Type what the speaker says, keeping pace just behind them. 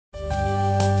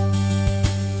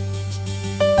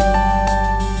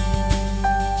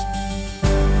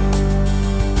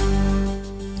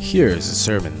Here is a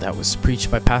sermon that was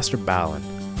preached by Pastor Ballin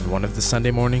in one of the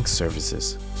Sunday morning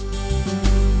services.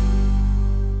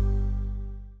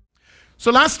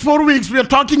 So last 4 weeks we are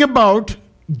talking about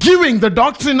giving, the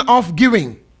doctrine of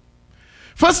giving.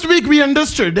 First week we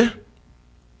understood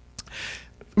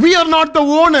we are not the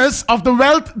owners of the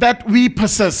wealth that we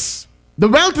possess. The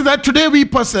wealth that today we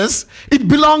possess, it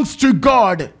belongs to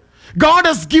God. God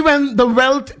has given the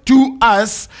wealth to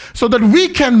us so that we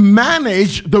can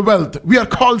manage the wealth. We are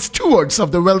called stewards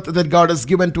of the wealth that God has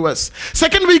given to us.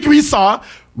 Second week we saw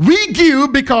we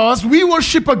give because we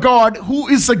worship a God who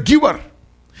is a giver.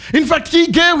 In fact, He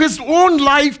gave His own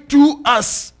life to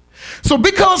us. So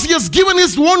because He has given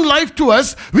His own life to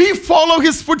us, we follow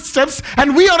His footsteps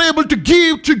and we are able to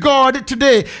give to God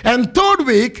today. And third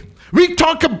week, we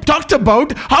talked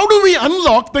about how do we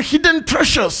unlock the hidden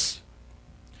treasures.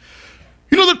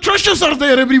 You know, the treasures are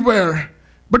there everywhere.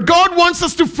 But God wants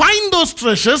us to find those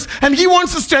treasures and He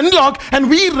wants us to unlock. And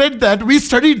we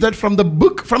studied that from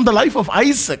the life of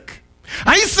Isaac.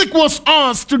 Isaac was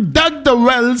asked to dig the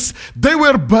wells. They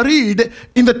were buried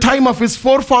in the time of his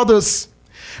forefathers.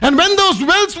 And when those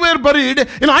wells were buried,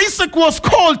 and Isaac was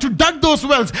called to dig those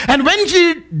wells. And when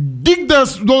he dug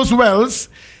those wells,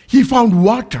 he found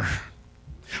water.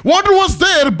 Water was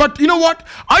there, but you know what?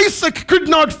 Isaac could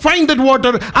not find that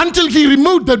water until he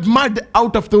removed that mud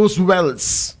out of those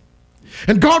wells.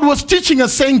 And God was teaching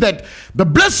us, saying that the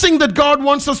blessing that God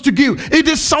wants us to give, it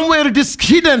is somewhere, it is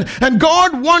hidden. And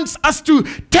God wants us to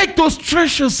take those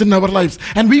treasures in our lives.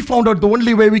 And we found out the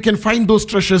only way we can find those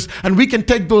treasures and we can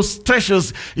take those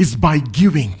treasures is by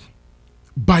giving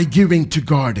to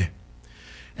God.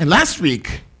 And last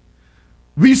week,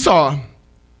 we saw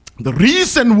the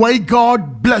reason why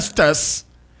God blessed us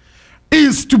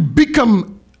is to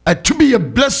be a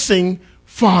blessing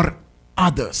for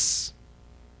others.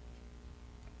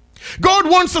 God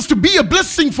wants us to be a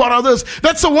blessing for others.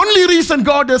 That's the only reason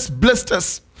God has blessed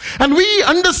us. And we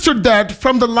understood that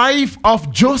from the life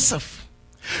of Joseph.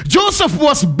 Joseph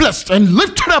was blessed and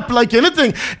lifted up like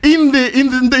anything in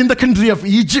the country of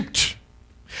Egypt.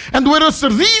 And there was a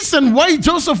reason why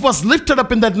Joseph was lifted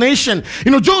up in that nation.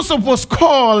 You know, Joseph was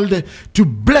called to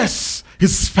bless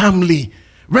his family.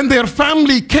 When their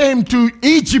family came to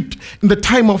Egypt in the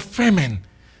time of famine,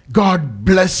 God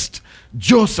blessed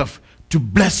Joseph to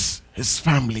bless his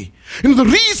family. You know,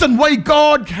 the reason why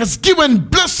God has given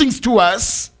blessings to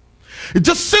us, it's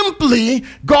just simply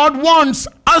God wants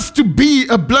us to be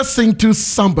a blessing to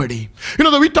somebody. You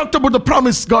know, we talked about the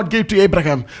promise God gave to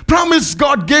Abraham. Promise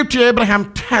God gave to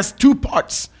Abraham has two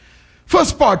parts.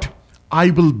 First part,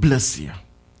 I will bless you.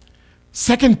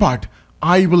 Second part,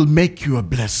 I will make you a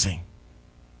blessing.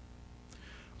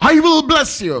 I will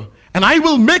bless you and I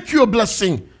will make you a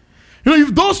blessing. You know,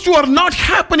 if those two are not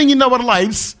happening in our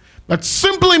lives, that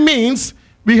simply means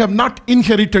we have not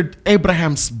inherited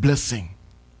Abraham's blessing.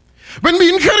 When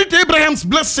we inherit Abraham's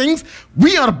blessings,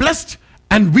 we are blessed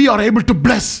and we are able to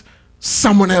bless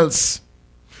someone else.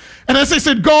 And as I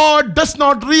said, God does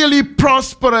not really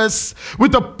prosper us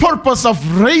with the purpose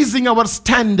of raising our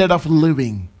standard of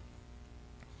living.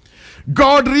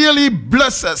 God really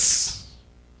blesses us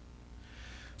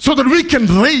so that we can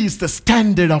raise the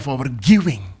standard of our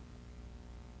giving.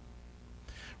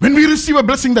 When we receive a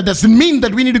blessing, that doesn't mean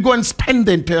that we need to go and spend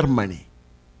the entire money.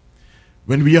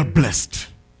 When we are blessed,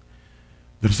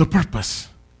 there is a purpose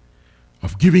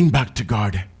of giving back to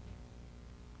God.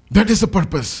 That is the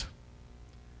purpose.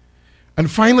 And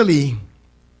finally,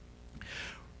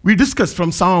 we discussed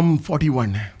from Psalm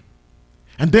 41.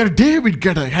 And there David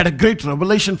had a great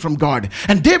revelation from God.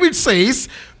 And David says,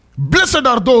 blessed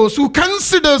are those who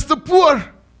considers the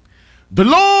poor. The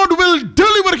Lord will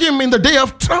deliver him in the day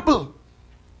of trouble.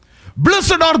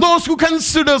 Blessed are those who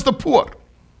considers the poor.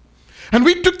 And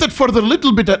we took that further a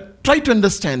little bit, try to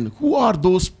understand who are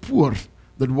those poor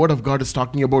that Word of God is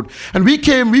talking about. And we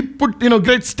put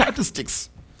great statistics.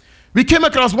 We came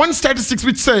across one statistics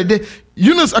which said,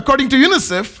 according to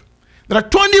UNICEF, there are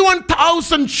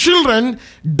 21,000 children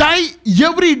die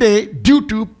every day due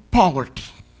to poverty.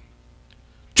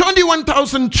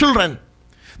 21,000 children.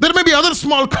 There may be other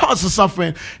small causes of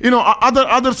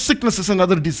other sicknesses and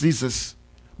other diseases.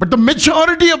 But the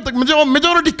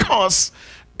majority cause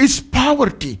is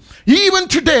poverty. Even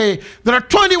today, there are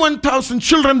 21,000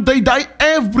 children, they die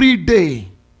every day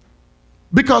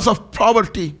because of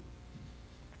poverty.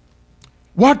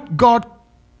 What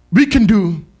we can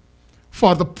do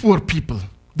for the poor people?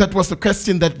 That was the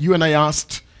question that you and I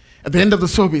asked at the end of the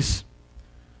service.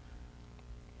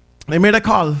 I made a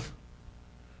call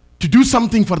to do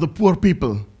something for the poor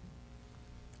people.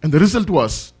 And the result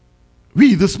was,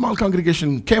 we, the small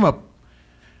congregation, came up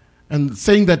and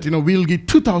saying that, we'll give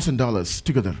 $2,000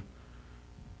 together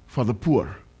for the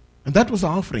poor. And that was the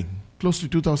offering, close to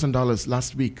 $2,000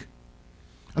 last week.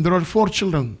 And there were 4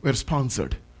 children were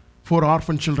sponsored. 4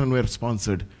 orphan children were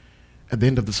sponsored at the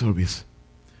end of the service.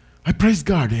 I praise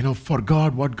God, for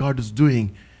God, what God is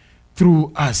doing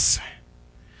through us.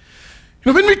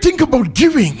 When we think about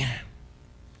giving,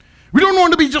 we don't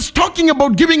want to be just talking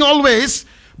about giving always,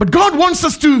 but God wants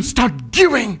us to start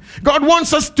giving. God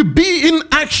wants us to be in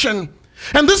action.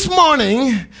 And this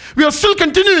morning, we are still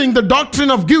continuing the doctrine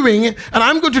of giving, and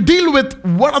I'm going to deal with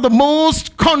one of the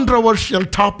most controversial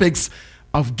topics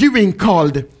of giving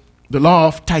called the law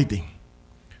of tithing.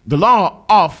 The law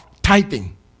of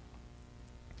tithing.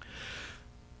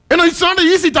 It's not an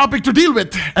easy topic to deal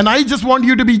with, and I just want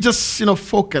you to be just,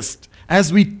 focused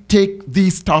as we take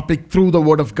this topic through the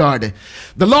Word of God.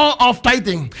 The law of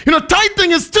tithing.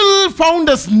 Tithing is still found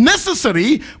as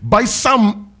necessary by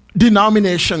some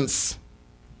denominations.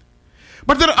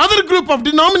 But there are other group of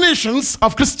denominations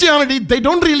of Christianity, they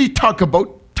don't really talk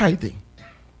about tithing.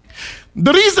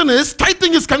 The reason is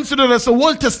tithing is considered as a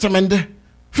Old Testament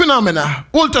phenomena,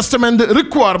 Old Testament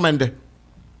requirement.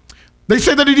 They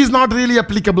say that it is not really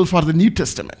applicable for the New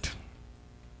Testament.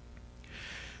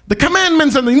 The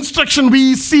commandments and the instruction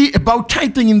we see about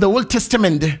tithing in the Old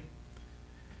Testament,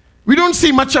 we don't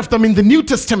see much of them in the New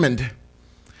Testament.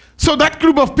 So that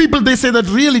group of people, they say that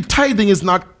really tithing is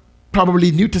not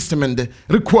probably New Testament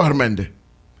requirement.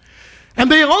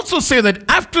 And they also say that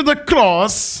after the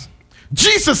cross,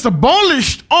 Jesus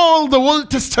abolished all the Old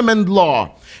Testament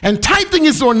law, and tithing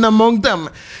is one among them.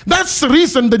 That's the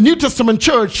reason the New Testament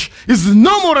church is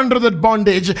no more under that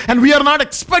bondage, and we are not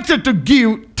expected to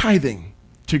give tithing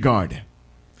to God.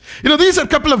 These are a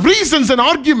couple of reasons and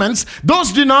arguments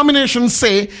those denominations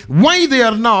say why they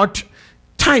are not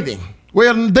tithing,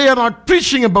 where they are not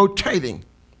preaching about tithing.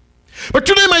 But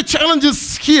today my challenge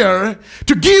is here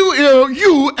to give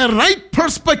you a right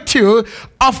perspective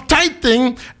of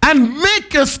tithing and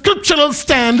make a scriptural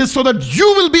stand so that you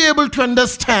will be able to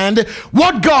understand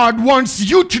what God wants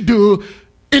you to do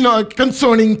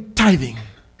concerning tithing.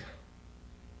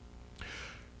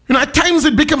 At times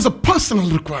it becomes a personal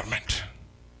requirement.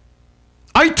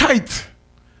 I tithe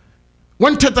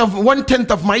 1/10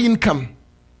 of my income,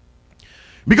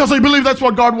 because I believe that's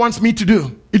what God wants me to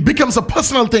do. It becomes a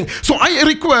personal thing. So I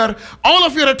require all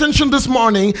of your attention this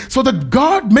morning so that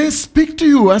God may speak to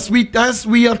you as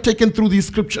we are taken through these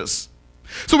scriptures.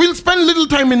 So we'll spend a little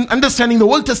time in understanding the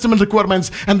Old Testament requirements,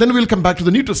 and then we'll come back to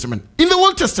the New Testament. In the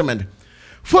Old Testament,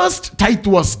 first tithe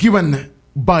was given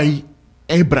by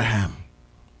Abraham.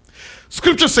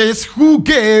 Scripture says, who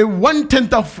gave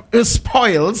 1/10 of his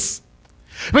spoils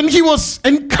when he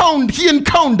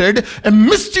encountered a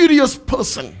mysterious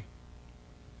person.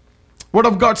 Word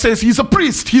of God says he's a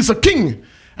priest, he's a king,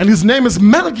 and his name is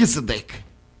Melchizedek.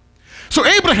 So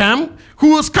Abraham,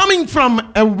 who was coming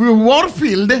from a war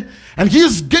field, and he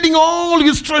is getting all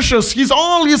his treasures,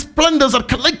 all his plunders are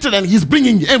collected, and he's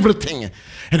bringing everything.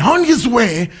 And on his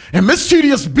way, a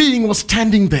mysterious being was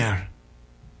standing there.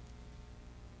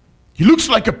 He looks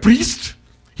like a priest,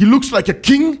 he looks like a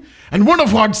king, and one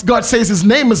of what God says his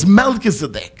name is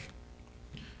Melchizedek.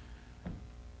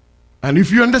 And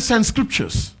if you understand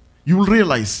scriptures, you will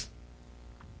realize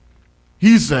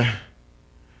he's a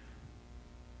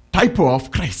typo of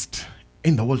Christ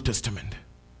in the Old Testament.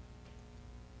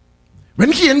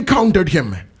 When he encountered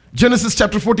him, Genesis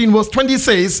chapter 14 verse 20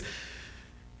 says,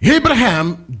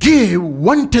 Abraham gave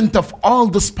 1/10 of all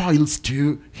the spoils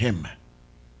to him.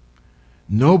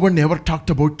 No one ever talked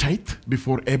about tithe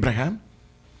before Abraham.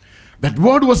 That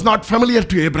word was not familiar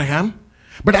to Abraham.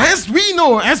 But as we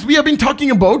know, as we have been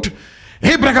talking about,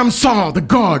 Abraham saw the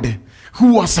God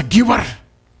who was a giver.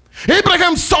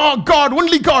 Abraham saw God,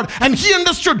 only God, and he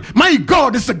understood, my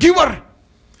God is a giver.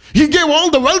 He gave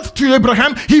all the wealth to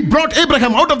Abraham. He brought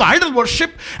Abraham out of the idol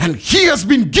worship, and he has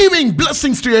been giving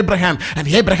blessings to Abraham. And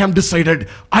Abraham decided,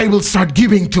 I will start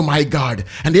giving to my God.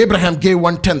 And Abraham gave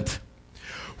 1/10.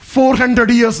 400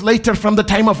 years later from the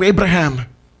time of Abraham,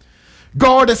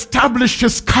 God established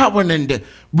his covenant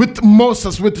with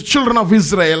Moses, with the children of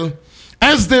Israel,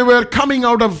 as they were coming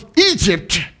out of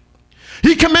Egypt.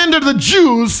 He commanded the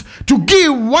Jews to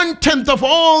give 1/10 of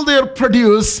all their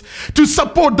produce to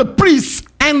support the priests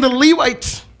and the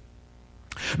Levites.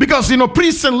 Because,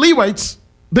 priests and Levites,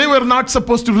 they were not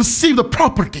supposed to receive the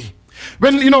property.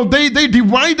 When, they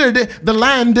divided the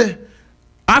land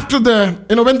after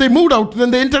when they moved out,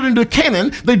 when they entered into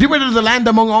Canaan, they divided the land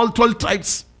among all 12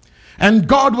 tribes. And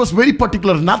God was very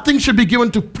particular. Nothing should be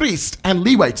given to priests and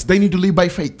Levites. They need to live by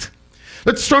faith.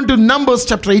 Let's turn to Numbers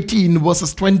chapter 18,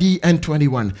 verses 20 and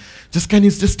 21. Can you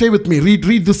just stay with me?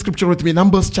 Read the scripture with me.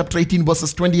 Numbers chapter 18,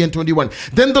 verses 20 and 21.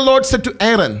 Then the Lord said to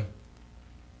Aaron,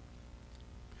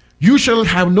 "You shall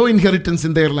have no inheritance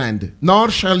in their land, nor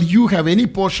shall you have any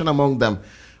portion among them.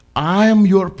 I am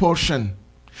your portion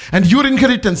and your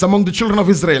inheritance among the children of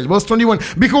Israel." Verse 21,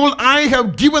 "Behold, I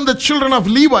have given the children of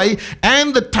Levi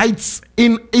and the tithes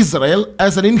in Israel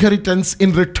as an inheritance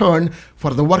in return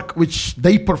for the work which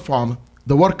they perform,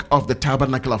 the work of the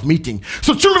tabernacle of meeting."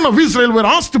 So children of Israel were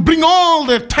asked to bring all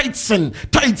their tithes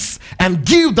and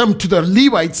give them to the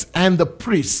Levites and the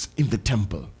priests in the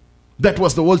temple. That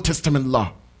was the Old Testament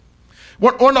law.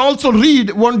 Want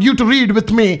you to read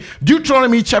with me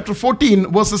Deuteronomy chapter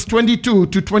 14, verses 22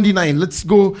 to 29. Let's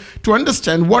go to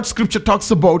understand what scripture talks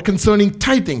about concerning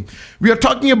tithing. We are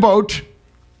talking about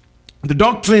the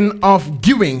doctrine of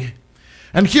giving.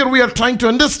 And here we are trying to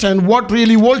understand what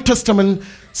really Old Testament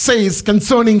says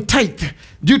concerning tithe.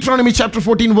 Deuteronomy chapter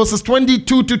 14, verses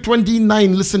 22 to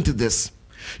 29. Listen to this.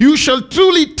 "You shall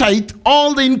truly tithe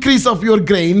all the increase of your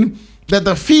grain that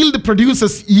the field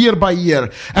produces year by year,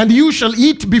 and you shall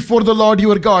eat before the Lord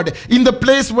your God in the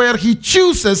place where he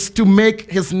chooses to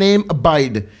make his name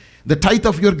abide. The tithe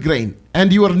of your grain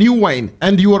and your new wine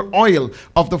and your oil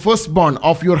of the firstborn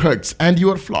of your herds and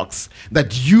your flocks,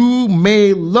 that you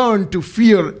may learn to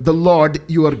fear the Lord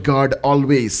your God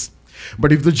always.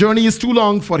 But if the journey is too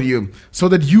long for you, so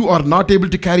that you are not able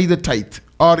to carry the tithe,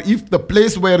 or if the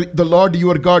place where the Lord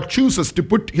your God chooses to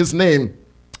put his name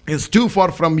is too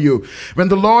far from you, when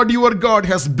the Lord your God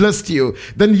has blessed you,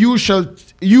 then you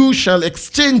shall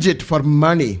exchange it for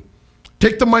money.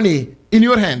 Take the money in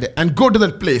your hand and go to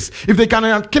that place. If they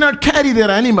cannot carry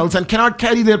their animals and cannot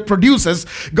carry their produces,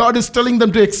 God is telling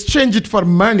them to exchange it for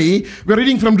money. We're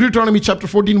reading from Deuteronomy chapter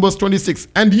 14, verse 26.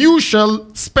 "And you shall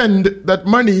spend that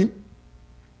money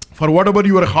for whatever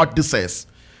your heart desires,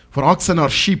 for oxen or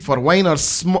sheep, for wine or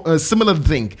similar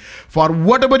drink, for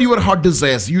whatever your heart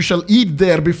desires, you shall eat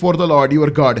there before the Lord your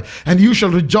God, and you shall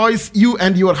rejoice, you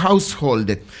and your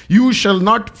household. You shall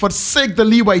not forsake the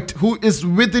Levite who is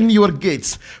within your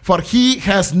gates, for he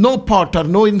has no part or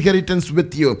no inheritance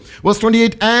with you." Verse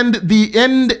 28, "And at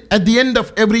the end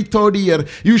of every third year,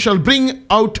 you shall bring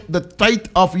out the tithe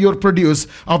of your produce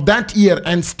of that year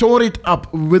and store it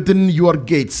up within your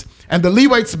gates. And the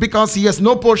Levites, because he has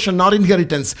no portion nor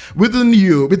inheritance with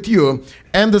you,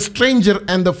 and the stranger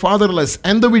and the fatherless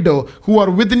and the widow who are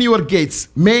within your gates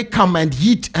may come and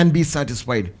eat and be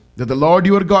satisfied, that the Lord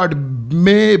your God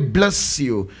may bless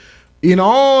you in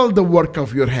all the work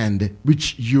of your hand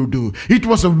which you do." It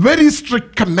was a very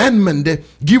strict commandment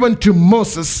given to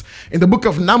Moses in the book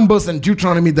of Numbers and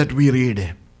Deuteronomy that we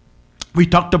read. We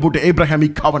talked about the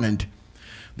Abrahamic covenant,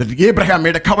 that Abraham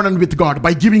made a covenant with God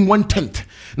by giving 1/10.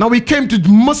 Now we came to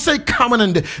Mosaic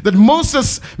covenant, that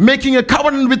Moses making a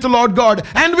covenant with the Lord God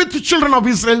and with the children of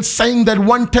Israel, saying that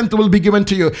 1/10 will be given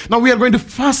to you. Now we are going to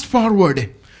fast forward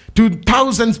to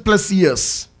thousands plus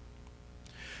years.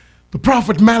 The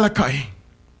prophet Malachi,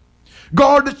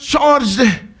 God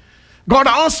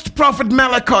asked prophet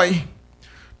Malachi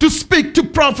to speak, to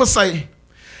prophesy,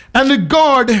 and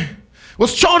God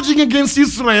was charging against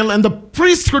Israel and the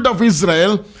priesthood of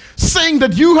Israel, saying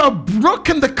that you have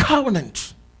broken the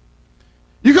covenant.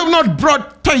 You have not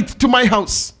brought tithe to my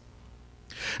house.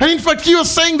 And in fact, he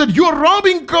was saying that you are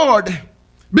robbing God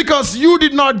because you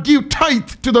did not give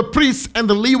tithe to the priests and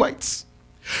the Levites.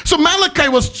 So Malachi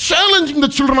was challenging the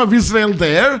children of Israel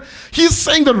there. He's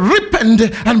saying that repent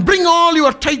and bring all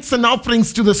your tithes and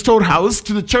offerings to the storehouse,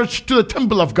 to the church, to the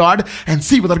temple of God, and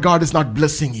see whether God is not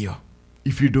blessing you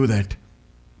if you do that.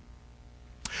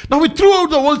 Now,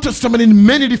 throughout the Old Testament, in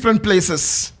many different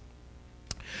places,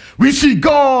 we see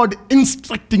God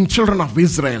instructing children of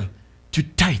Israel to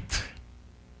tithe.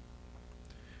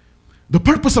 The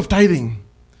purpose of tithing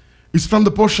is from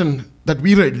the portion that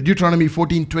we read, Deuteronomy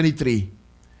 14:23.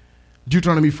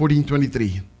 Deuteronomy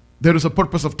 14:23. There is a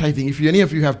purpose of tithing. If any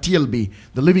of you have TLB,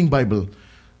 the Living Bible,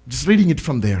 just reading it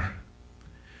from there.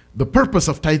 The purpose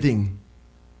of tithing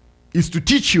is to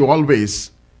teach you always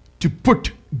to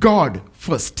put God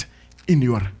first in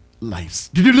your lives.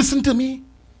 Did you listen to me?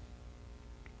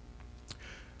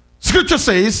 Scripture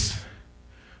says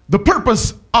the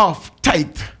purpose of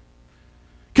tithe.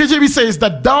 KJV says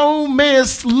that thou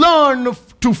mayest learn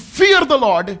to fear the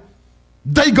Lord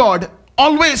thy God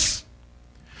always.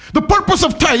 The purpose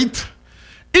of tithe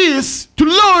is to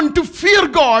learn to fear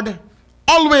God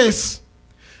always.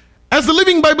 As the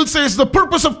Living Bible says, the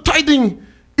purpose of tithing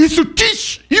is to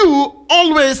teach you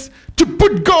always to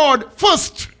put God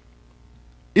first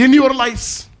in your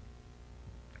lives.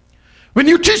 When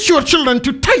you teach your children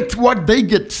to tithe what they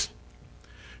get,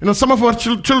 Some of our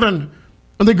children,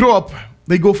 when they grow up,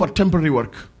 they go for temporary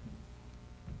work.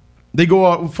 They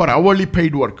go for hourly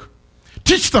paid work.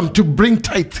 Teach them to bring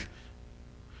tithe,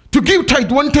 to give tithe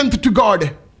 1/10 to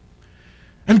God.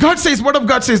 And God says, Word of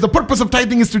God says, the purpose of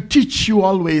tithing is to teach you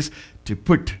always to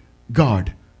put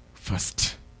God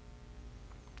first.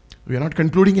 We are not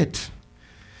concluding it.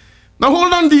 Now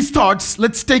hold on these thoughts.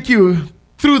 Let's take you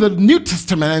through the New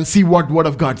Testament and see what Word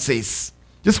of God says.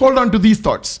 Just hold on to these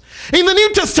thoughts. In the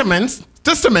New Testament,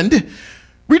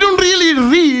 we don't really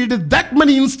read that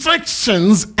many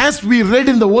instructions as we read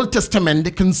in the Old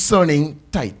Testament concerning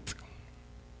tithe.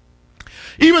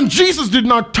 Even Jesus did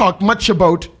not talk much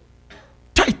about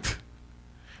tithe.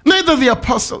 Neither the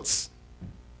apostles.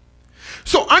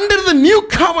 So under the new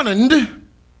covenant,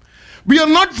 we are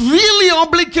not really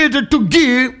obligated to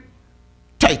give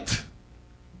tithe.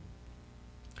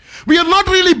 We are not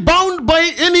really bound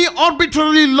by any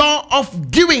arbitrary law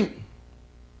of giving.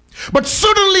 But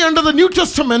certainly under the New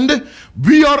Testament,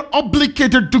 we are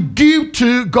obligated to give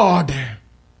to God.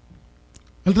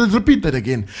 I'll repeat that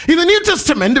again. In the New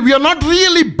Testament, we are not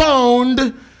really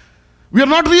bound, we are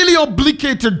not really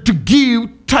obligated to give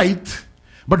tithe,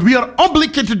 but we are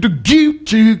obligated to give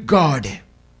to God.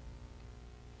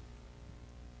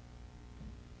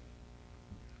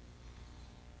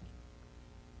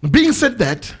 Being said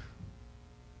that,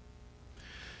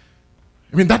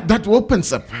 that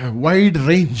opens up a wide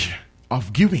range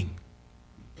of giving.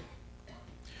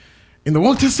 In the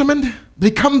Old Testament,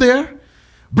 they come there,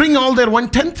 bring all their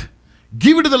 1/10,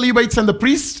 give it to the Levites and the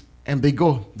priests, and they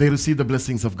go. They receive the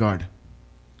blessings of God.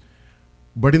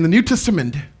 But in the New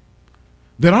Testament,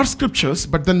 there are scriptures,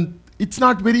 but then it's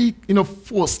not very,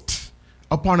 forced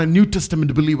upon a New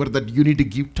Testament believer that you need to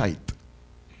give tithe.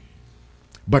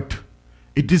 But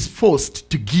it is forced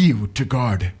to give to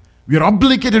God. We are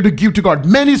obligated to give to God.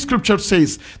 Many scriptures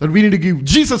says that we need to give.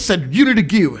 Jesus said, you need to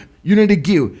give,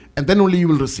 and then only you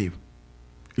will receive.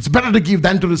 It's better to give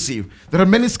than to receive. There are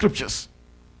many scriptures.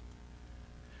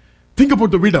 Think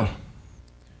about the widow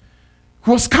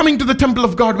who was coming to the temple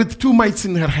of God with 2 mites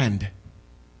in her hand.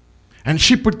 And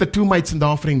she put the 2 mites in the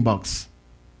offering box.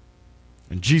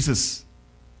 And Jesus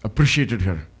appreciated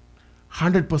her.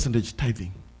 100%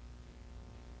 tithing.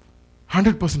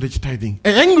 100% tithing.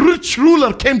 A young rich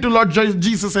ruler came to Lord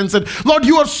Jesus and said, Lord,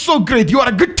 you are so great. You are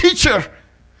a good teacher.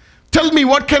 Tell me,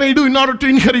 what can I do in order to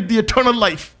inherit the eternal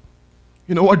life?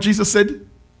 You know what Jesus said?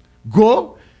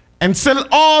 Go and sell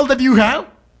all that you have.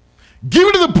 Give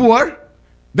it to the poor.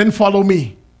 Then follow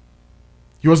me.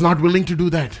 He was not willing to do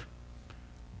that.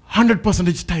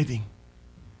 100% tithing.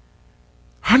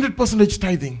 100%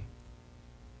 tithing.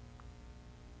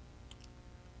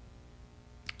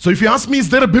 So if you ask me, is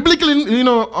there a biblical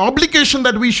obligation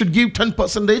that we should give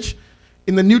 10%?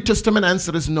 In the New Testament,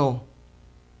 answer is no.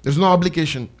 There's no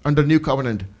obligation under New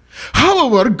Covenant.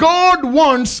 However, God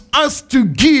wants us to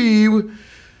give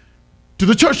to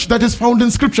the church that is found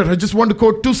in Scripture. I just want to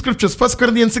quote 2 scriptures. 1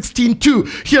 Corinthians 16:2.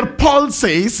 Here Paul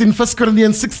says in 1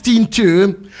 Corinthians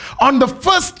 16:2, on the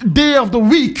first day of the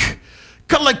week,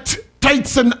 collect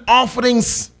tithes and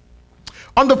offerings.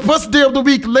 On the first day of the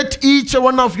week, let each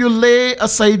one of you lay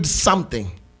aside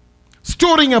something,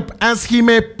 storing up as he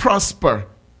may prosper.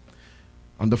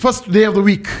 On the first day of the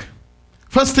week,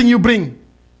 first thing you bring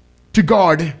to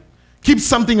God, keep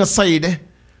something aside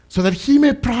so that he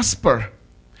may prosper.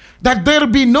 That there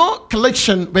be no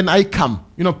collection when I come.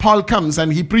 Paul comes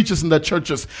and he preaches in the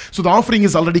churches. So the offering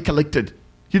is already collected.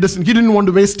 He didn't want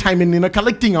to waste time in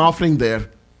collecting offering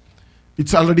there.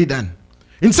 It's already done.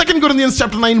 In 2 Corinthians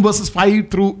chapter 9, verses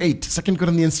 5 through 8. 2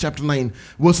 Corinthians chapter 9,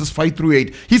 verses 5 through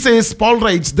 8. He says, Paul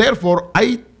writes, therefore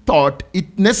I thought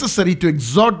it necessary to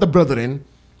exhort the brethren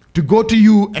to go to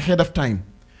you ahead of time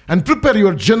and prepare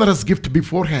your generous gift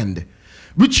beforehand,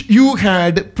 which you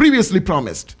had previously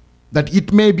promised, that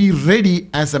it may be ready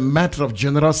as a matter of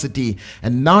generosity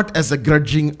and not as a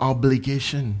grudging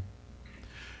obligation.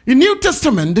 In New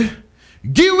Testament,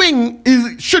 giving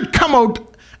should come out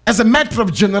as a matter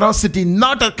of generosity,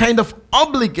 not a kind of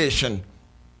obligation.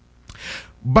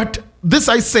 But this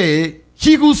I say,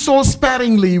 he who sows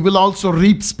sparingly will also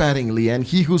reap sparingly, and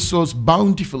he who sows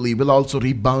bountifully will also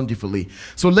reap bountifully.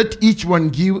 So let each one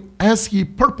give as he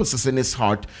purposes in his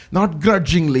heart, not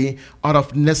grudgingly or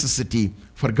of necessity,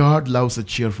 for God loves a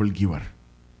cheerful giver.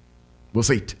 Verse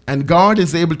 8, and God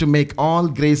is able to make all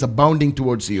grace abounding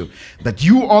towards you, that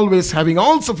you always having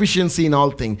all sufficiency in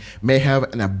all things may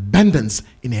have an abundance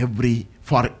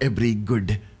for every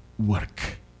good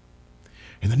work.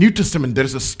 In the New Testament, there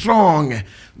is a strong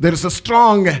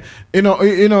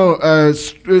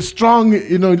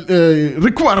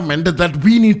requirement that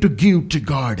we need to give to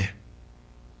God.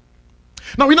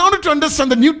 Now, in order to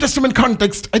understand the New Testament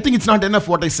context, I think it's not enough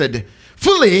what I said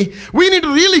fully. We need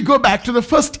to really go back to the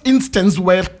first instance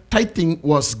where tithing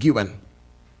was given.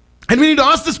 And we need to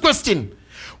ask this question: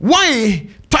 why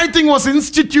tithing was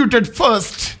instituted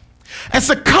first as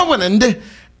a covenant,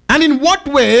 and in what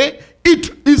way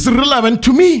it is relevant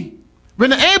to me?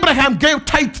 When Abraham gave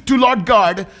tithe to Lord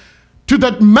God, to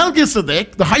that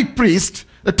Melchizedek, the high priest,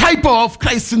 the type of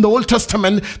Christ in the Old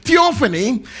Testament,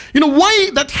 theophany,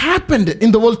 why that happened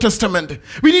in the Old Testament?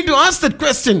 We need to ask that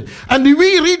question. And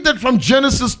we read that from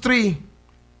Genesis 3.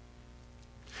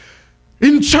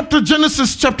 In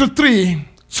Genesis chapter 3,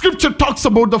 Scripture talks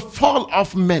about the fall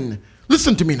of men.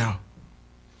 Listen to me now.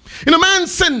 Man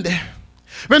sinned.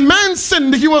 When man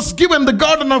sinned, he was given the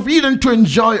Garden of Eden to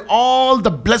enjoy all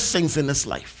the blessings in his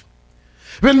life.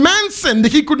 When man sinned,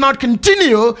 he could not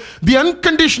continue the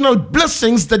unconditional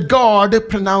blessings that God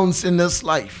pronounced in his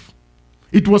life.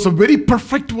 It was a very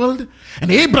perfect world,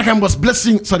 and Adam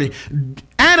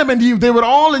and Eve, they were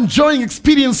all enjoying,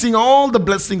 experiencing all the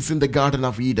blessings in the Garden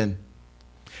of Eden.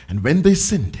 And when they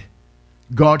sinned,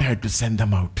 God had to send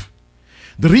them out.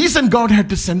 The reason God had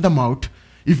to send them out,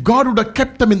 if God would have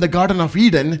kept them in the Garden of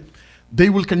Eden, they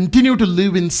will continue to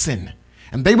live in sin.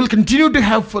 And they will continue to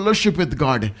have fellowship with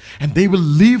God. And they will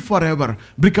live forever,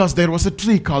 because there was a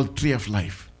tree called Tree of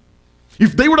Life.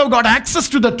 If they would have got access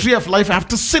to the Tree of Life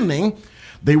after sinning,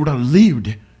 they would have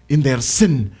lived in their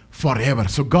sin forever.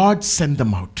 So God sent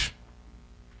them out.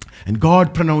 And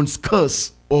God pronounced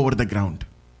curse over the ground.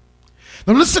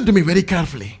 Now listen to me very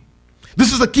carefully.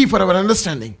 This is the key for our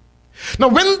understanding. Now,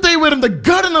 when they were in the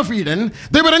Garden of Eden,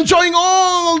 they were enjoying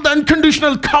all the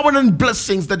unconditional covenant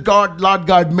blessings that Lord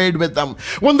God made with them.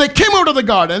 When they came out of the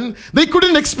garden, they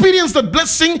couldn't experience that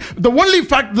blessing. The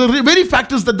very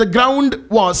fact is that the ground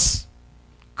was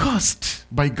cursed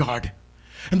by God.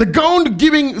 And the ground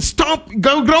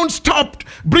stopped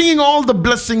bringing all the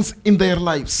blessings in their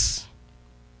lives.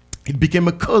 It became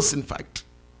a curse, in fact.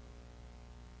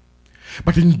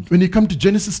 But when you come to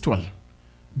Genesis 12,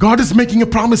 God is making a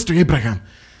promise to Abraham,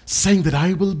 saying that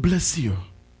I will bless you.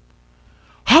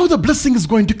 How the blessing is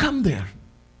going to come there?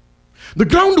 The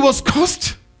ground was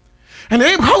cursed, and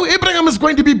how Abraham is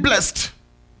going to be blessed?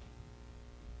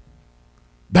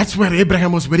 That's where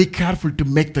Abraham was very careful to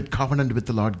make that covenant with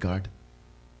the Lord God.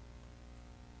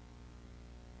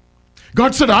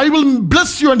 God said, I will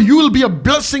bless you and you will be a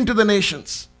blessing to the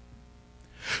nations.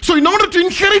 So in order to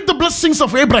inherit the blessings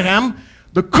of Abraham,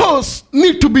 the curse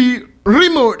need to be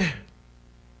removed.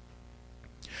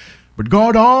 But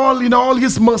God, in all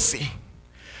his mercy,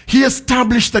 he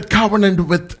established that covenant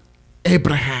with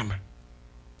Abraham.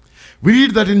 We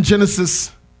read that in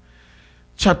Genesis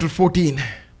chapter 14.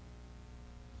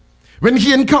 When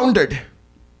he encountered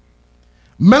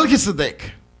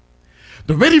Melchizedek,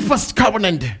 the very first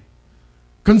covenant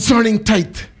concerning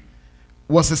tithe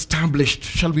was established.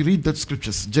 Shall we read that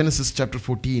scriptures? Genesis chapter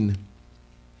 14.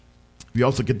 We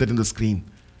also get that in the screen.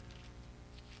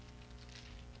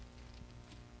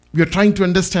 We are trying to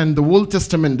understand the Old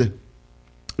Testament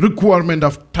requirement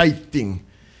of tithing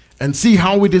and see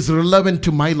how it is relevant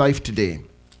to my life today.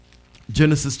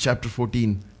 Genesis chapter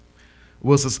 14,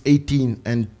 verses 18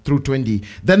 and through 20.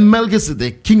 Then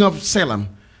Melchizedek, king of Salem,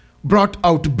 brought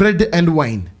out bread and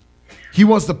wine. He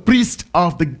was the priest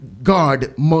of the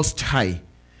God Most High.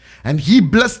 And he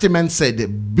blessed him and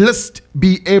said, Blessed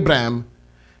be Abraham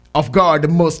of God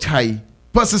Most High,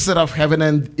 possessor of heaven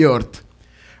and earth.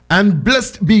 And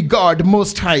blessed be God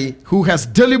Most High, who has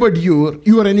delivered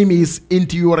your enemies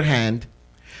into your hand.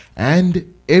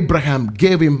 And Abraham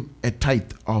gave him a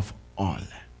tithe of all.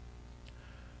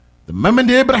 The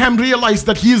moment Abraham realized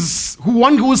that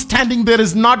one who is standing there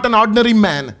is not an ordinary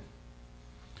man.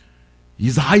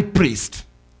 He's a high priest.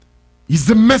 He's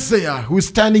the Messiah who is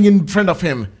standing in front of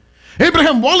him.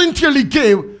 Abraham voluntarily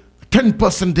gave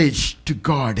 10% to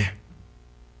God.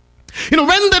 When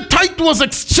the tithe was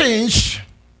exchanged,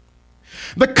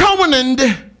 the covenant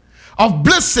of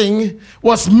blessing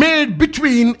was made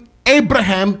between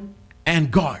Abraham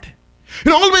and God.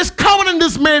 Always covenant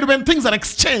is made when things are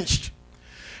exchanged.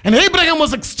 And Abraham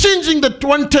was exchanging the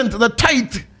 1/10, the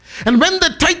tithe. And when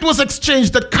the tithe was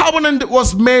exchanged, the covenant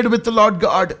was made with the Lord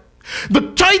God. The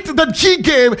tithe that he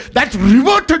gave, that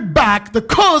reverted back the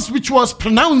curse which was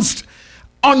pronounced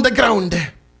on the ground.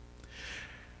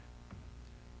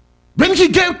 When he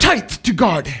gave tithe to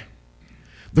God,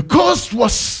 the curse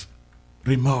was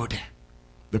removed.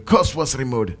 The curse was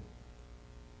removed.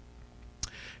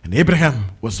 And Abraham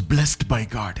was blessed by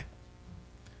God.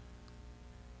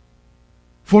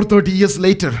 430 years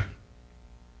later,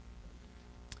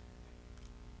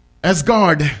 as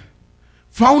God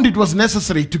found it was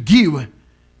necessary to give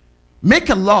make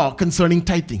a law concerning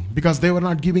tithing because they were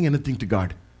not giving anything to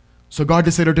God. So God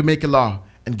decided to make a law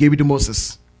and gave it to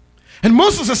Moses. And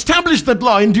Moses established that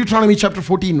law in Deuteronomy chapter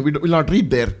 14. We will not read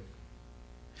there.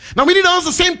 Now we need to ask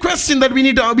the same question that we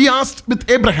need to be asked with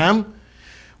Abraham.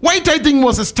 Why tithing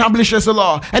was established as a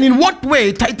law? And in what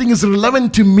way tithing is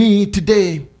relevant to me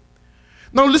today?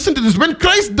 Now listen to this. When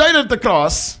Christ died at the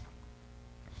cross,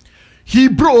 he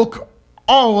broke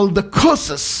all the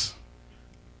curses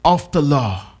of the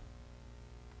law.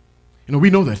 We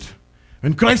know that.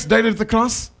 When Christ died at the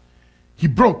cross, he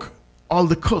broke all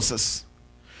the curses.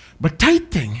 But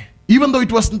tithing, even though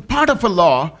it wasn't part of a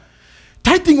law,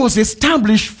 tithing was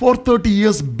established 430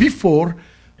 years before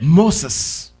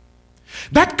Moses.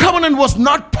 That covenant was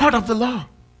not part of the law.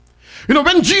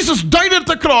 When Jesus died at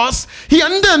the cross, he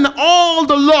undone all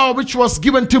the law which was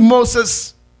given to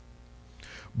Moses,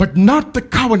 but not the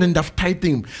covenant of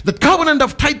tithing. The covenant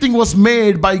of tithing was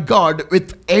made by God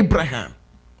with Abraham.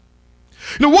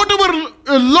 Whatever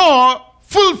law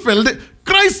fulfilled,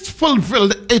 Christ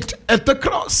fulfilled it at the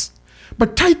cross.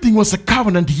 But tithing was a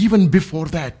covenant even before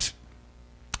that.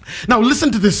 Now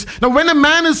listen to this. Now when a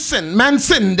man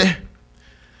sinned,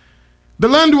 the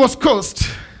land was cursed.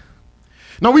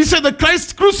 Now we say that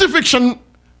Christ's crucifixion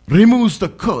removes the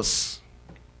curse.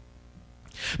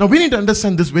 Now we need to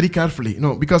understand this very carefully,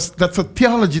 because that's a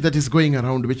theology that is going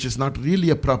around which is not really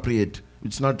appropriate,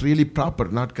 which is not really proper,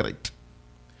 not correct.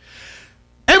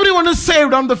 Everyone is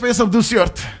saved on the face of this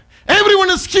earth. Everyone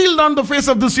is healed on the face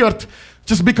of this earth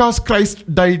just because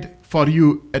Christ died for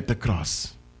you at the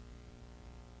cross.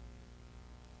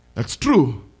 That's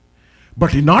true.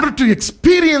 But in order to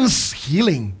experience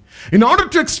healing, in order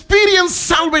to experience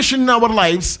salvation in our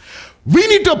lives, we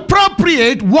need to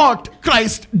appropriate what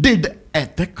Christ did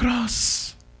at the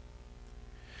cross.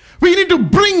 We need to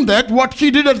bring that, what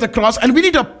he did at the cross, and we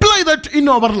need to apply that in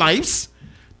our lives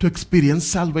to experience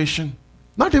salvation.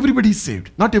 Not everybody is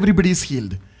saved. Not everybody is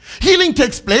healed. Healing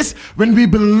takes place when we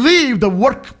believe the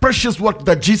precious work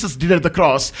that Jesus did at the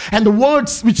cross, and the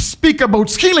words which speak about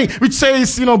healing, which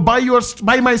says,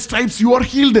 by my stripes you are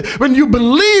healed. When you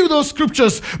believe those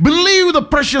scriptures, believe the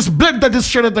precious blood that is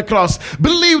shed at the cross,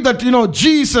 believe that,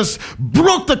 Jesus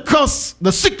broke the curse,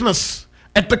 the sickness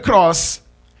at the cross,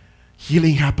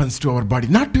 healing happens to our body.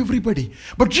 Not to everybody,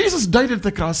 but Jesus died at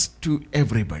the cross to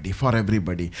everybody, for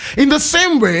everybody. In the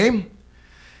same way,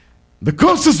 the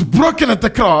curse is broken at the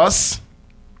cross,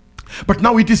 but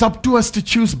now it is up to us to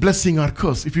choose blessing or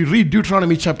curse. If you read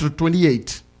Deuteronomy chapter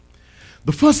 28,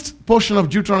 the first portion of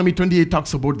Deuteronomy 28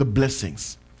 talks about the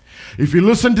blessings. If you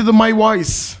listen to my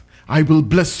voice, I will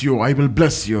bless you, I will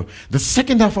bless you. The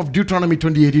second half of Deuteronomy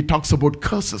 28, it talks about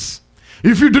curses.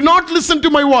 If you do not listen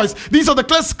to my voice, these are the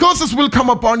curses will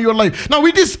come upon your life. Now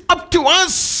it is up to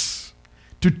us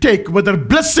to take whether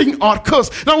blessing or curse.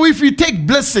 Now if we take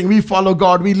blessing, we follow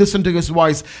God, we listen to his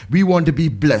voice, we want to be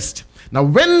blessed. Now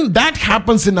when that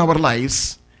happens in our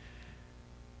lives,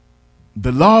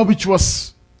 the law which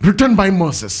was written by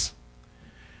Moses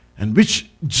and which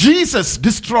Jesus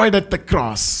destroyed at the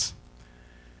cross,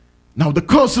 now the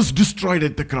curse is destroyed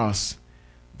at the cross.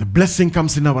 The blessing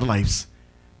comes in our lives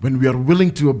when we are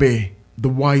willing to obey the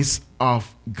voice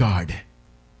of God.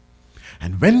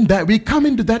 And when we come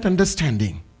into that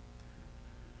understanding,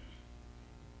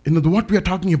 what we are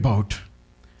talking about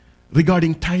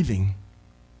regarding tithing,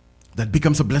 that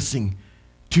becomes a blessing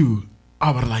to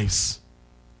our lives.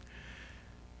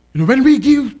 When we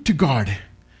give to God,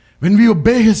 when we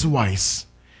obey his voice,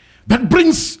 that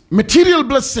brings material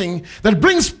blessing, that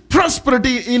brings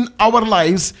prosperity in our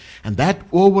lives, and that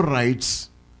overrides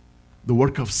the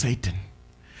work of Satan.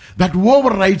 That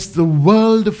overrides the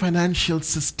world financial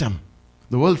system.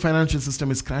 The world financial system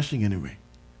is crashing anyway.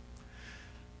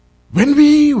 When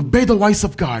we obey the voice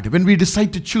of God, when we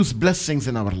decide to choose blessings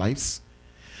in our lives,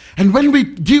 and when we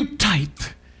give tithe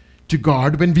to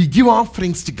God, when we give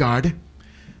offerings to God,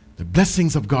 the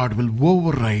blessings of God will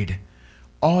override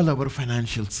all our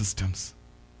financial systems.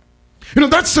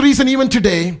 That's the reason even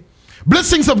today,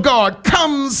 blessings of God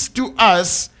comes to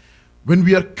us when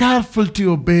we are careful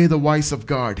to obey the voice of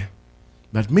God.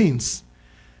 That means,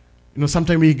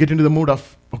 sometimes we get into the mood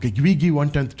of, okay, we give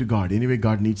 1/10 to God. Anyway,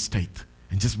 God needs tithe.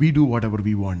 And just we do whatever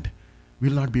we want.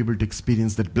 We'll not be able to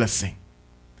experience that blessing.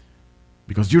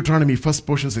 Because Deuteronomy, first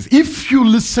portion says, if you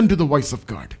listen to the voice of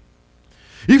God,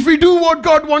 if we do what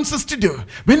God wants us to do,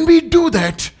 when we do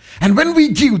that, and when we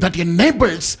give, that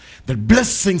enables the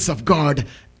blessings of God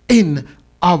in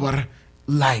our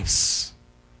lives.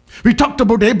 We talked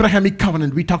about Abrahamic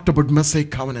covenant. We talked about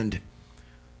Mosaic covenant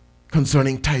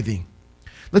concerning tithing.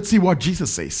 Let's see what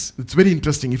Jesus says. It's very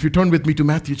interesting. If you turn with me to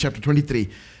Matthew chapter 23,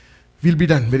 we'll be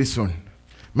done very soon.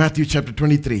 Matthew chapter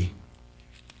 23.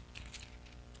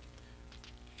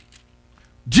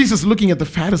 Jesus looking at the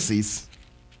Pharisees,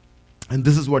 and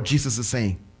this is what Jesus is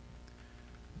saying.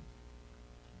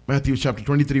 Matthew chapter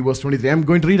 23, verse 23. I'm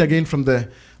going to read again from the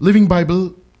Living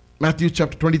Bible, Matthew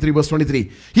chapter 23, verse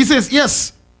 23. He says,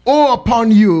 yes, woe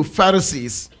upon you,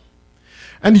 Pharisees,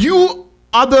 and you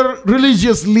other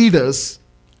religious leaders,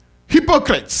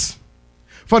 hypocrites,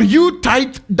 for you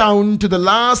tithe down to the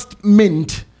last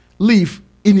mint leaf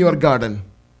in your garden.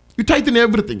 You tithe in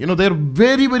everything. They're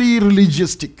very, very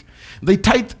religioustic. They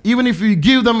tithe, even if you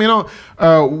give them,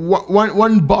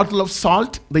 one bottle of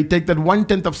salt, they take that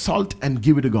 1/10 of salt and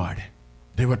give it to God.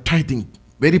 They were tithing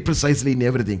very precisely in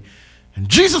everything. And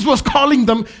Jesus was calling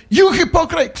them, you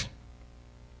hypocrite.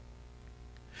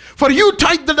 For you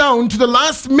tithe down to the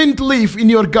last mint leaf in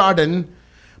your garden,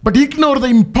 but ignore the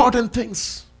important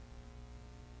things.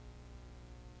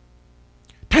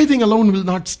 Tithing alone will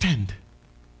not stand.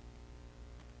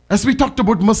 As we talked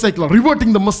about Mosaic law,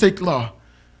 reverting the Mosaic law,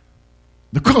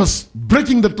 the curse,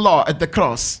 breaking that law at the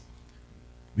cross,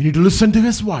 we need to listen to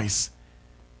his voice.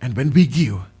 And when we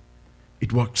give,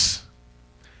 it works.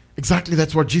 Exactly,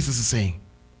 that's what Jesus is saying.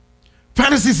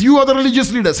 Pharisees, you are the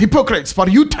religious leaders, hypocrites, for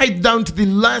you tithe down to the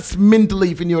last mint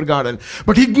leaf in your garden,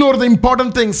 but ignore the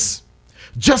important things.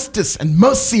 Justice and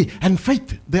mercy and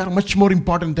faith, they are much more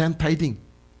important than tithing.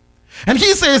 And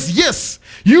he says, yes,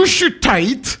 you should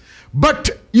tithe, but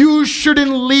you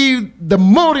shouldn't leave the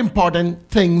more important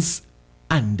things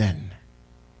undone.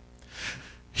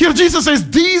 Here Jesus says,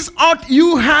 these ought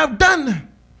you have done.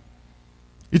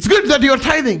 It's good that you are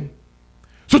tithing.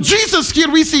 So Jesus, here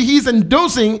we see he's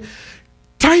endorsing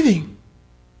tithing.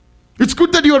 It's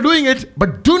good that you are doing it,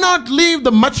 but do not leave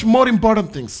the much more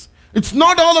important things. It's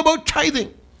not all about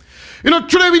tithing.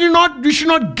 Today we should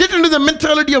not get into the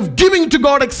mentality of giving to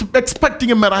God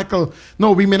expecting a miracle.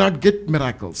 No, we may not get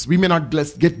miracles. We may not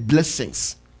get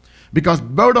blessings. Because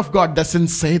Word of God doesn't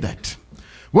say that.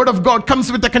 Word of God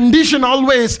comes with a condition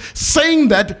always saying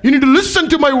that you need to listen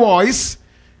to my voice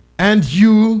and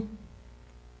you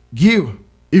give.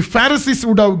 If Pharisees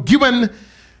would have given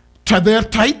to their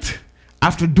tithe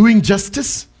after doing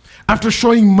justice, after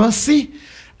showing mercy,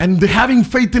 and having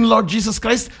faith in Lord Jesus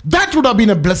Christ, that would have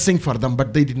been a blessing for them,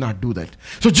 but they did not do that.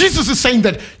 So Jesus is saying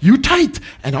that you tithe,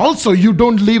 and also you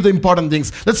don't leave the important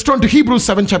things. Let's turn to Hebrews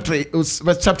 7, chapter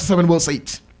 7, verse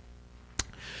 8.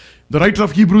 The writer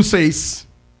of Hebrews says,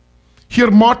 here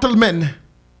mortal men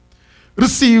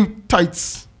receive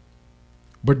tithes,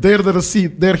 but there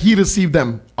he received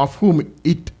them, of whom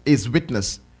it is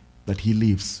witness that he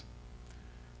lives.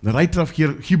 The writer of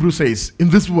Hebrews says, in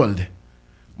this world,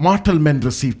 mortal men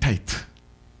receive tithe.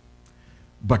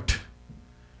 But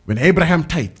when Abraham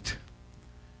tithed,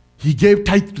 he gave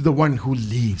tithe to the one who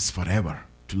lives forever,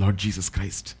 to Lord Jesus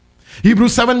Christ.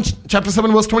 Hebrews 7, chapter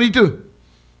 7, verse 22.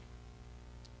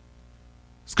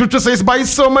 Scripture says, by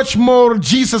so much more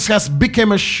Jesus has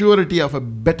become a surety of a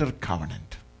better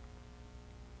covenant.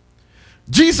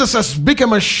 Jesus has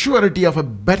become a surety of a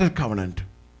better covenant.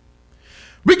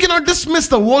 We cannot dismiss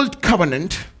the old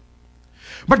covenant,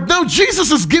 but now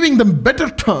Jesus is giving them better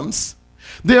terms.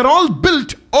 They are all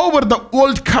built over the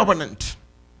old covenant.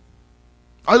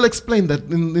 I'll explain that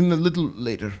in a little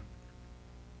later.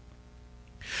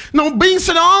 Now, being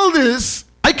said all this,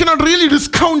 I cannot really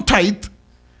discount tithe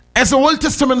as an Old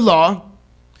Testament law,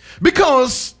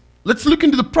 because let's look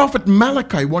into the prophet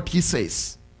Malachi, what he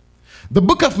says. The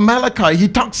book of Malachi, he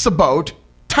talks about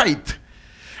tithe.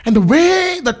 And the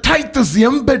way the tithe is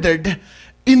embedded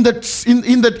in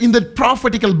that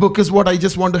prophetical book is what I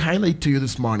just want to highlight to you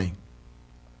this morning.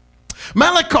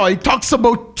 Malachi talks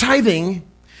about tithing,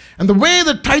 and the way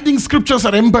the tithing scriptures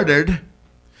are embedded,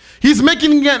 he's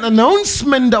making an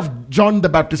announcement of John the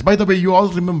Baptist. By the way, you all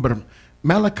remember,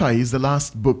 Malachi is the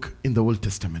last book in the Old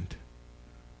Testament.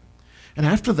 And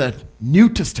after that, New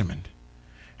Testament.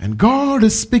 And God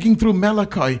is speaking through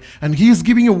Malachi, and he is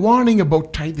giving a warning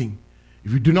about tithing.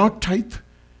 If you do not tithe,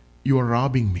 you are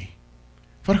robbing me.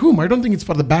 For whom? I don't think it's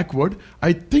for the backward.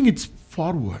 I think it's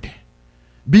forward.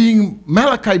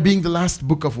 Malachi being the last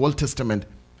book of Old Testament.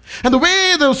 And the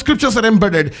way those scriptures are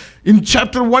embedded, in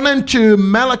chapter 1 and 2,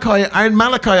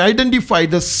 Malachi identified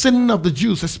the sin of the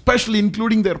Jews, especially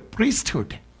including their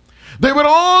priesthood. They were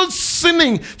all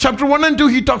sinning. Chapter 1 and 2,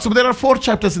 he talks about, there are 4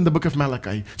 chapters in the book of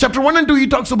Malachi. Chapter 1 and 2, he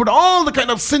talks about all the kind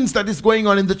of sins that is going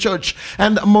on in the church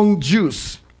and among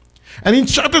Jews. And in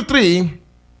chapter 3,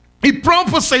 he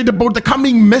prophesied about the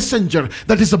coming messenger,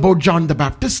 that is about John the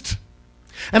Baptist.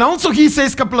 And also he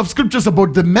says a couple of scriptures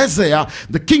about the Messiah,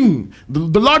 the King,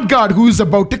 the Lord God who is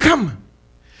about to come.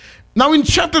 Now in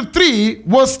chapter 3,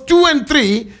 verse 2 and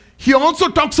 3, he also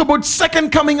talks about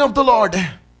second coming of the Lord.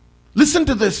 Listen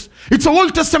to this. It's an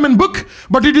Old Testament book,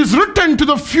 but it is written to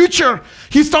the future.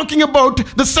 He's talking about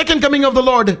the second coming of the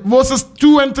Lord. Verses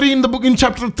 2 and 3 in the book, in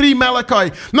chapter 3,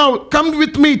 Malachi. Now, come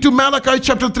with me to Malachi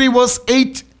chapter 3, verse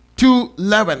 8 to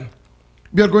 11.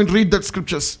 We are going to read that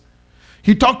scriptures.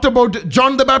 He talked about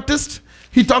John the Baptist.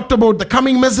 He talked about the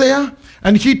coming Messiah.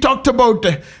 And he talked about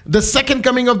the second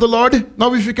coming of the Lord.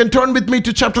 Now, if you can turn with me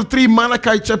to chapter 3,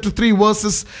 Malachi chapter 3,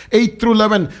 verses 8 through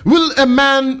 11. Will a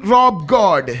man rob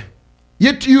God?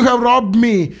 Yet you have robbed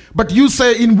me. But you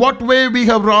say, in what way we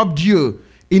have robbed you?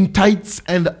 In tithes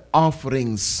and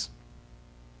offerings.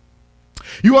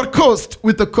 You are cursed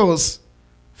with a curse,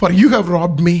 for you have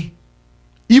robbed me,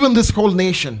 even this whole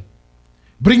nation.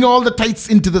 Bring all the tithes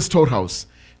into the storehouse,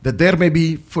 that there may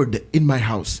be food in my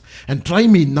house. And try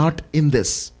me now in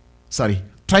this,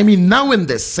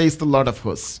 says the Lord of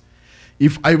hosts.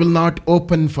 If I will not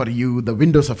open for you the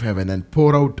windows of heaven and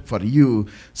pour out for you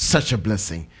such a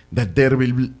blessing, that there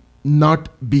will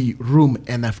not be room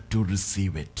enough to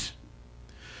receive it.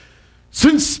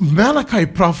 Since Malachi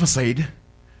prophesied,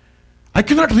 I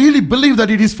cannot really believe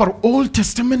that it is for Old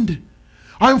Testament.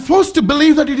 I am forced to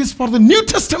believe that it is for the New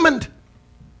Testament.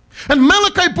 And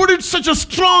Malachi put it with such a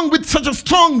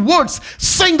strong words,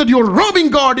 saying that you're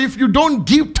robbing God if you don't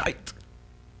give tithe.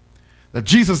 That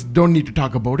Jesus don't need to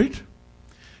talk about it.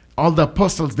 All the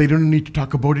apostles, they don't need to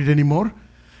talk about it anymore.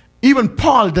 Even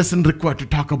Paul doesn't require to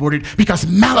talk about it, because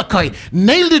Malachi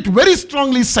nailed it very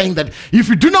strongly, saying that if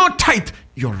you do not tithe,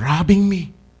 you're robbing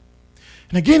me.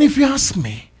 And again, if you ask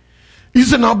me,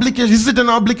 is it an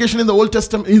obligation in the Old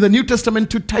Testament, in the New Testament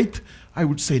to tithe? I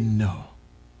would say no.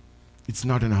 It's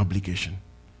not an obligation.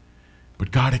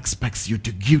 But God expects you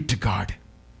to give to God.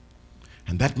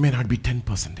 And that may not be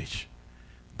 10%.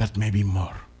 That may be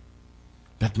more.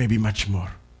 That may be much more.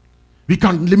 We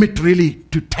can't limit really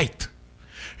to tithe.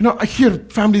 I hear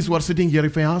families who are sitting here,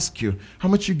 if I ask you how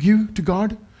much you give to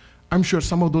God, I'm sure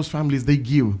some of those families, they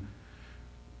give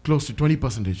close to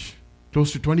 20%,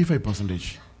 close to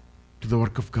 25% to the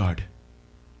work of God.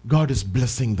 God is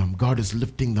blessing them. God is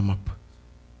lifting them up.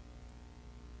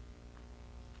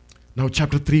 Now,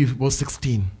 chapter 3, verse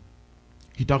 16,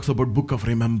 he talks about book of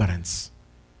remembrance.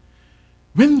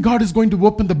 When God is going to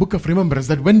open the book of remembrance,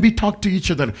 that when we talk to each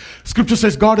other, scripture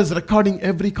says God is recording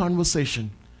every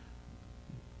conversation.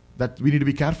 That we need to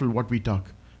be careful what we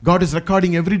talk. God is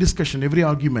recording every discussion, every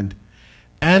argument.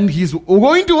 And he's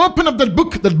going to open up that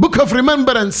book of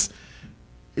remembrance.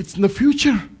 It's in the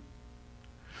future.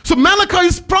 So Malachi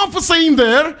is prophesying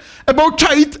there about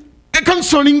tithe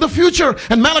concerning the future.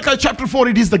 And Malachi chapter 4,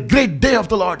 it is the great day of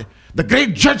the Lord, the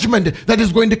great judgment that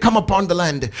is going to come upon the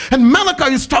land. And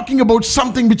Malachi is talking about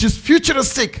something which is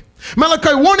futuristic.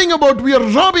 Malachi warning about we are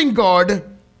robbing God.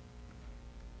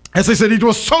 As I said, it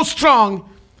was so strong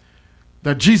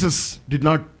that Jesus did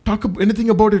not talk anything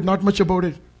about it, not much about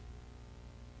it.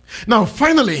 Now,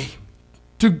 finally,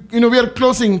 we are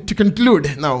closing to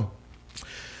conclude now.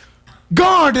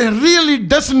 God really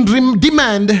doesn't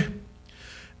demand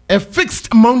a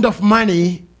fixed amount of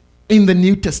money in the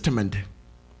New Testament.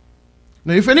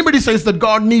 Now, if anybody says that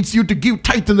God needs you to give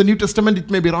tithe in the New Testament,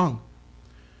 it may be wrong.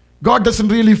 God doesn't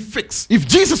really fix. If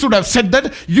Jesus would have said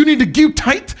that you need to give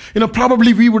tithe,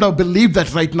 probably we would have believed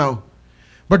that right now.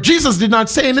 But Jesus did not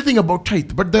say anything about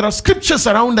tithe. But there are scriptures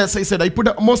around, as I said. I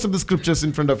put most of the scriptures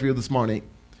in front of you this morning.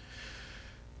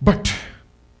 But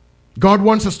God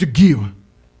wants us to give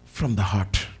from the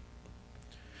heart.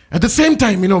 At the same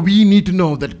time, we need to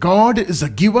know that God is a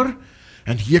giver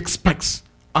and he expects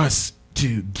us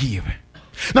to give.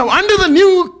 Now, under the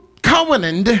new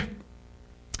covenant,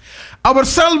 our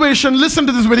salvation, listen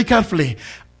to this very carefully.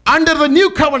 Under the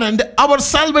new covenant, our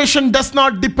salvation does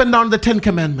not depend on the 10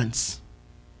 commandments.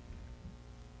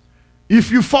 If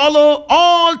you follow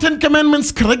all 10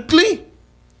 commandments correctly,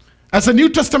 as a New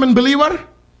Testament believer,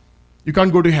 you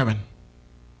can't go to heaven.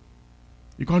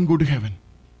 You can't go to heaven.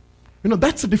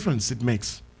 That's the difference it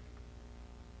makes.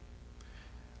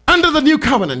 Under the new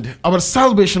covenant, our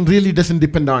salvation really doesn't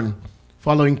depend on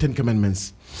following 10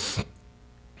 commandments.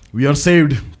 We are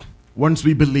saved once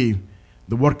we believe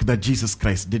the work that Jesus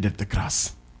Christ did at the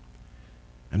cross.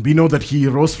 And we know that he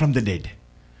rose from the dead.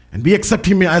 And we accept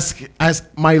him as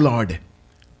my Lord.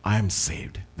 I am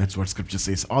saved. That's what scripture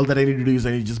says. All that I need to do is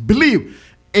I need to just believe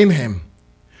in him.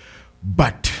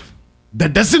 But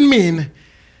that doesn't mean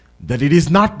that it is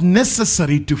not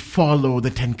necessary to follow the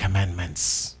 10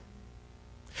 commandments.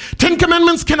 10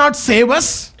 commandments cannot save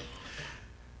us.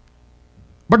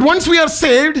 But once we are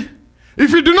saved,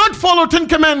 if you do not follow 10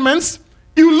 commandments,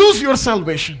 you lose your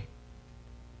salvation.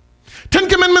 10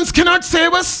 commandments cannot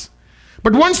save us.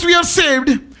 But once we are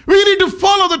saved, We need to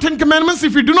follow the 10 commandments.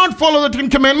 If you do not follow the 10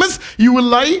 commandments, you will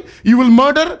lie, you will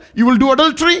murder, you will do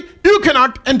adultery. You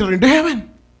cannot enter into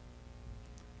heaven.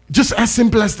 Just as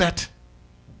simple as that.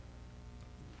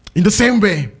 In the same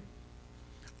way,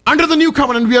 under the new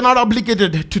covenant, we are not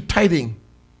obligated to tithing,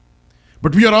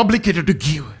 but we are obligated to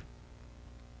give.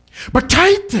 But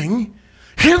tithing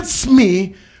helps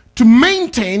me to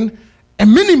maintain a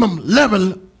minimum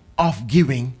level of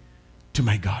giving to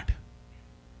my God.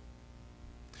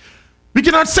 We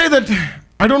cannot say that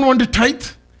I don't want to tithe.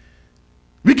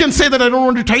 We can say that I don't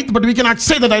want to tithe, but we cannot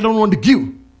say that I don't want to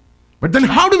give. But then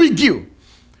how do we give?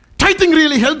 Tithing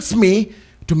really helps me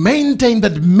to maintain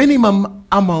that minimum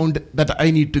amount that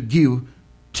I need to give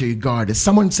to God.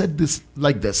 Someone said this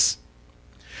like this.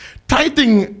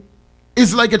 Tithing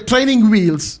is like a training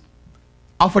wheels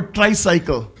of a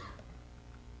tricycle.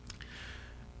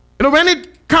 When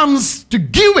it comes to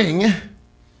giving,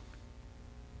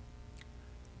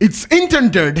 it's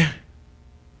intended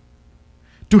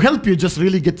to help you just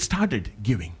really get started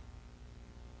giving.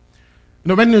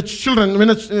 When a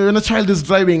child is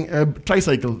driving a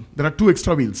tricycle, there are 2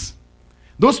 extra wheels.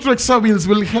 Those 2 extra wheels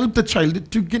will help the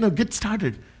child to get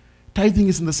started. Tithing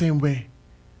is in the same way.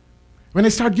 When I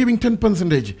start giving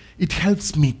 10%, it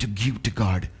helps me to give to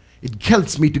God. It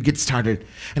helps me to get started.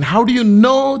 And how do you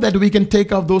know that we can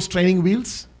take off those training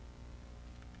wheels?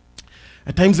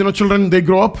 At times, children, they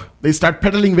grow up, they start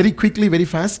pedaling very quickly, very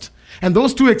fast. And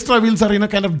those 2 extra wheels are,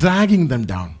 kind of dragging them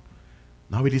down.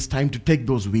 Now it is time to take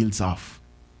those wheels off.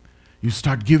 You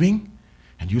start giving,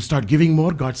 and you start giving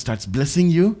more. God starts blessing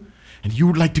you, and you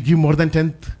would like to give more than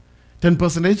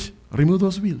 10%. Remove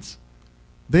those wheels.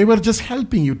 They were just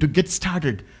helping you to get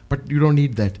started, but you don't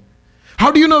need that. How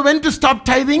do you know when to stop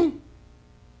tithing?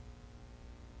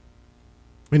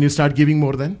 When you start giving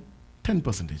more than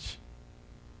 10%.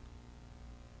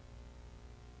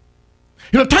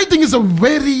 Tithing is a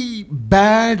very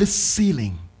bad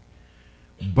ceiling,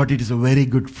 but it is a very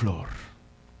good floor.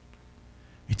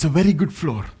 It's a very good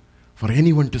floor for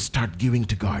anyone to start giving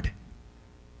to God.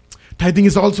 Tithing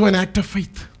is also an act of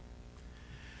faith.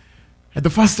 At the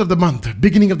first of the month,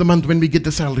 beginning of the month, when we get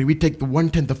the salary, we take the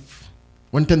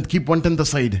 1/10, keep 1/10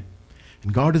 aside.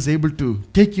 And God is able to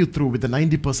take you through with the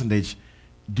 90%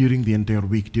 during the entire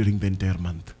week, during the entire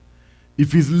month.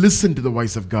 If we listen to the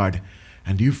voice of God,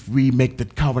 and if we make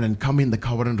that covenant, come in the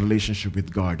covenant relationship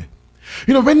with God.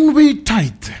 When we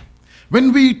tithe,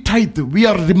 we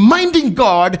are reminding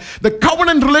God the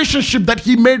covenant relationship that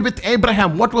He made with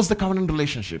Abraham. What was the covenant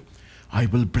relationship? I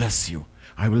will bless you.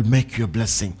 I will make you a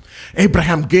blessing.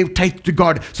 Abraham gave tithe to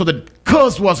God so that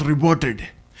curse was reverted.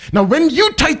 Now when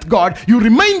you tithe God, you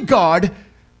remind God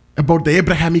about the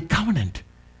Abrahamic covenant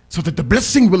so that the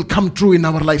blessing will come true in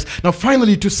our lives. Now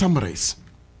finally, to summarize.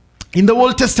 In the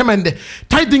Old Testament,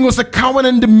 tithing was a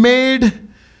covenant made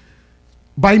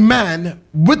by man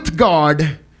with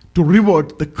God to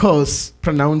revert the curse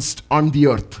pronounced on the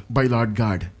earth by Lord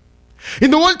God.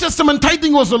 In the Old Testament,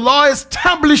 tithing was a law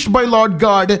established by Lord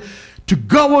God to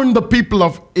govern the people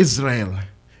of Israel.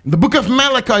 In the book of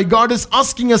Malachi, God is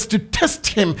asking us to test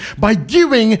Him by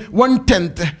giving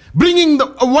 1/10, bringing the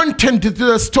 1/10 to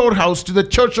the storehouse, to the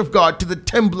church of God, to the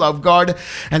temple of God,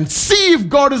 and see if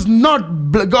God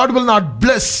will not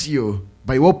bless you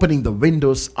by opening the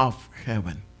windows of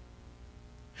heaven.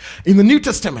 In the New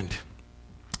Testament,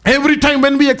 every time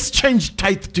when we exchange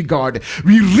tithe to God,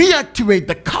 we reactivate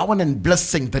the covenant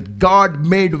blessing that God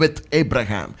made with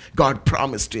Abraham. God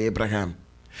promised to Abraham.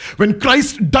 When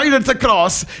Christ died at the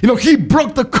cross, He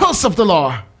broke the curse of the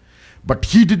law. But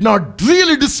He did not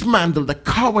really dismantle the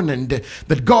covenant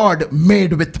that God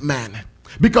made with man.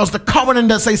 Because the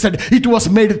covenant, as I said, it was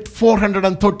made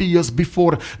 430 years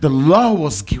before the law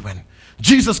was given.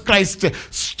 Jesus Christ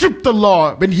stripped the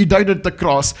law when He died at the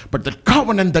cross, but the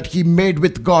covenant that He made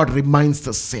with God remains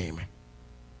the same.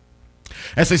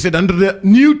 As I said, under the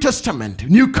New Testament,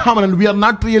 New Covenant, we are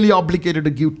not really obligated to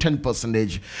give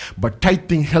 10%, but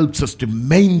tithing helps us to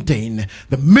maintain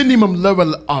the minimum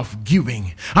level of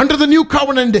giving. Under the New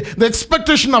Covenant, the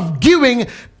expectation of giving,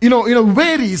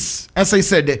 varies. As I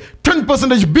said,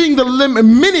 10% being the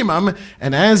minimum,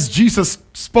 and as Jesus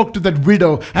spoke to that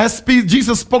widow, as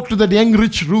Jesus spoke to that young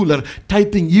rich ruler,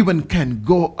 tithing even can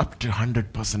go up to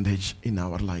 100% in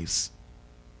our lives.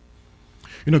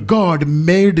 God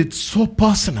made it so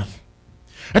personal.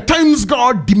 At times,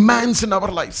 God demands in our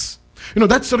lives.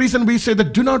 That's the reason we say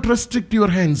that do not restrict your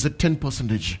hands at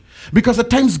 10%. Because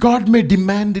at times, God may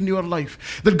demand in your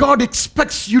life that God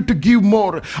expects you to give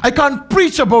more. I can't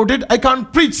preach about it. I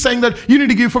can't preach saying that you need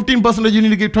to give 15%, you need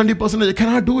to give 20%. I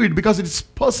cannot do it because it's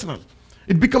personal.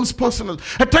 It becomes personal.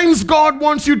 At times God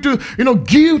wants you to,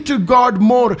 give to God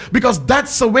more, because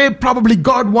that's the way probably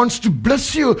God wants to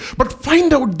bless you. But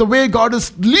find out the way God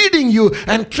is leading you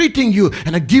and treating you,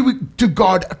 and give it to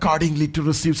God accordingly to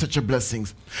receive such a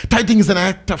blessings. Tithing is an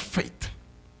act of faith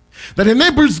that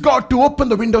enables God to open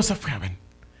the windows of heaven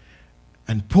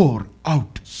and pour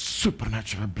out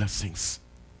supernatural blessings.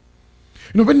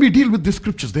 When we deal with these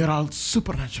scriptures, they are all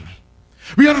supernatural.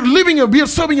 We are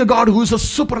serving a God who is a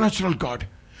supernatural God.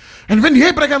 And when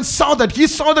Abraham saw that, he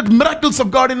saw that miracles of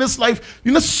God in his life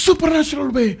in a supernatural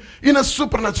way.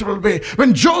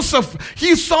 When Joseph,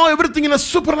 he saw everything in a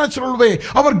supernatural way.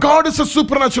 Our God is a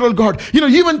supernatural God.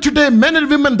 Even today, men and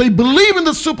women, they believe in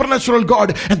the supernatural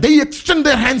God, and they extend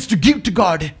their hands to give to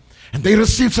God, and they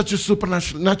receive such a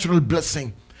supernatural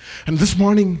blessing. And this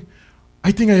morning,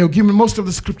 I think I have given most of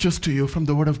the scriptures to you from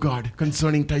the Word of God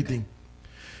concerning tithing.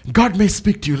 God may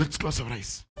speak to you. Let's close our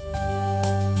eyes.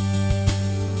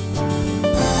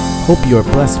 Hope you are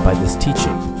blessed by this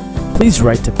teaching. Please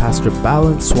write to Pastor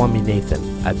Balan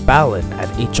Swaminathan at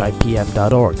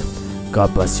balan@hipm.org.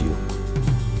 God bless you.